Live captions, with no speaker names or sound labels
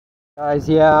Guys,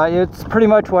 yeah, it's pretty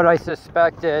much what I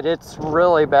suspected. It's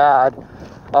really bad.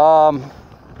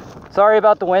 Sorry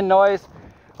about the wind noise.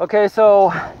 Okay,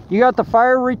 so you got the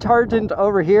fire retardant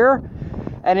over here,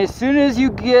 and as soon as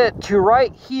you get to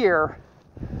right here,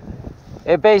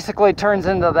 it basically turns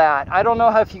into that. I don't know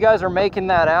if you guys are making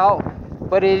that out,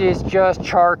 but it is just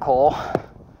charcoal.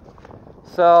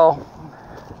 So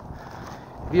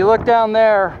if you look down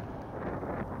there,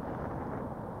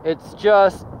 it's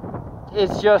just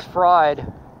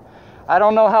fried. I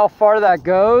don't know how far that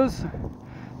goes.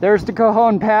 There's the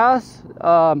Cajon Pass.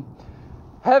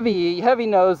 Heavy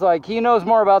knows, like, he knows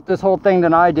more about this whole thing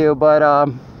than I do, but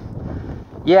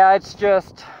yeah, it's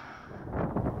just,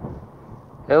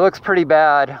 it looks pretty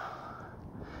bad.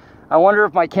 I wonder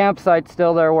if my campsite's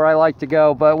still there where I like to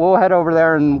go, but we'll head over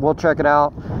there and we'll check it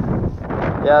out.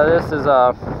 Yeah, this is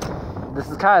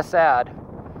kind of sad.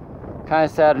 Kind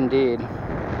of sad indeed.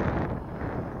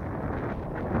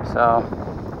 So,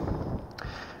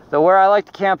 where I like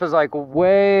to camp is like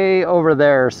way over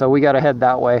there, so we got to head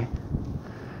that way.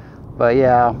 But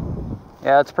yeah,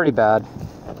 it's pretty bad.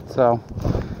 So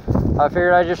I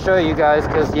figured I'd just show you guys,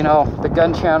 because, you know, the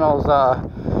gun channels,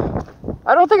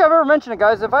 I don't think I've ever mentioned it,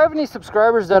 guys. If I have any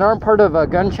subscribers that aren't part of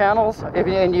gun channels,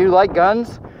 and you like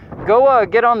guns, go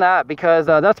get on that, because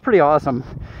that's pretty awesome.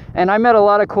 And I met a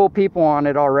lot of cool people on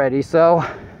it already, so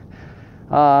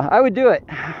I would do it.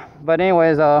 But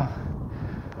anyways,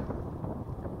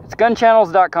 it's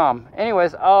gunchannels.com.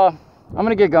 Anyways, I'm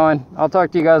gonna get going. I'll talk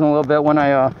to you guys in a little bit when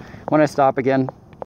I stop again.